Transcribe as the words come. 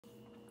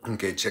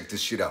Okay, check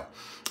this shit out.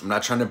 I'm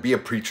not trying to be a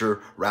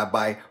preacher,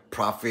 rabbi,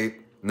 prophet,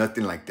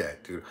 nothing like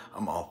that, dude.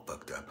 I'm all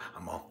fucked up.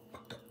 I'm all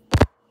fucked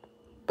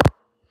up.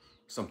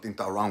 Something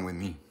thought wrong with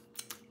me.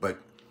 But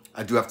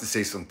I do have to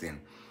say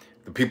something.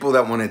 The people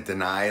that want to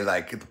deny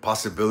like the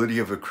possibility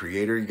of a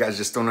creator, you guys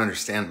just don't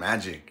understand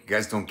magic. You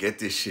guys don't get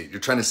this shit. You're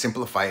trying to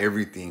simplify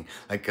everything.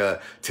 Like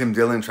Tim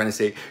Dillon trying to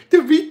say, the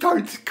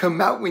retards come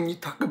out when you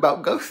talk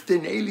about ghosts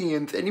and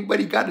aliens.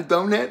 Anybody got a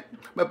donut?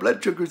 My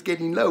blood sugar's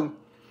getting low.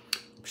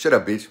 Shut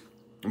up, bitch.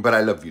 But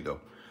I love you, though.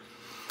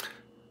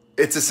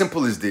 It's as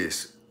simple as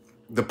this.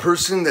 The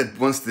person that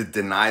wants to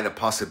deny the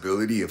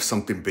possibility of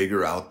something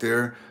bigger out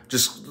there,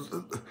 just,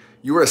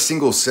 you were a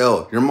single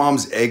cell. Your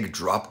mom's egg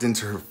dropped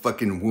into her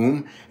fucking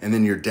womb, and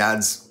then your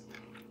dad's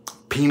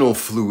penile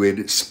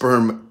fluid,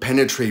 sperm,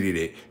 penetrated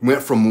it. You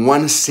went from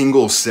one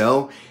single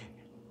cell,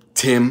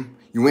 Tim,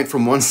 you went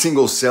from one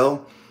single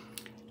cell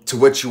to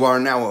what you are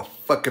now, a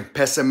fucking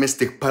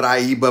pessimistic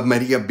paraiba,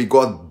 Maria,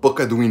 bigode,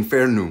 boca do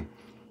inferno.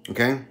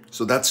 Okay?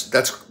 So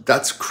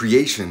that's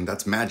creation.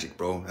 That's magic,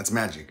 bro. That's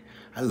magic.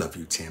 I love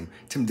you, Tim.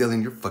 Tim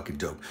Dillon, you're fucking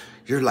dope.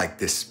 You're like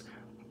this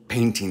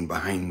painting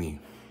behind me.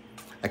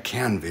 A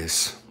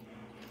canvas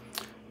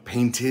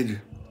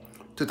painted.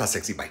 Tu tá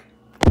sexy, bye.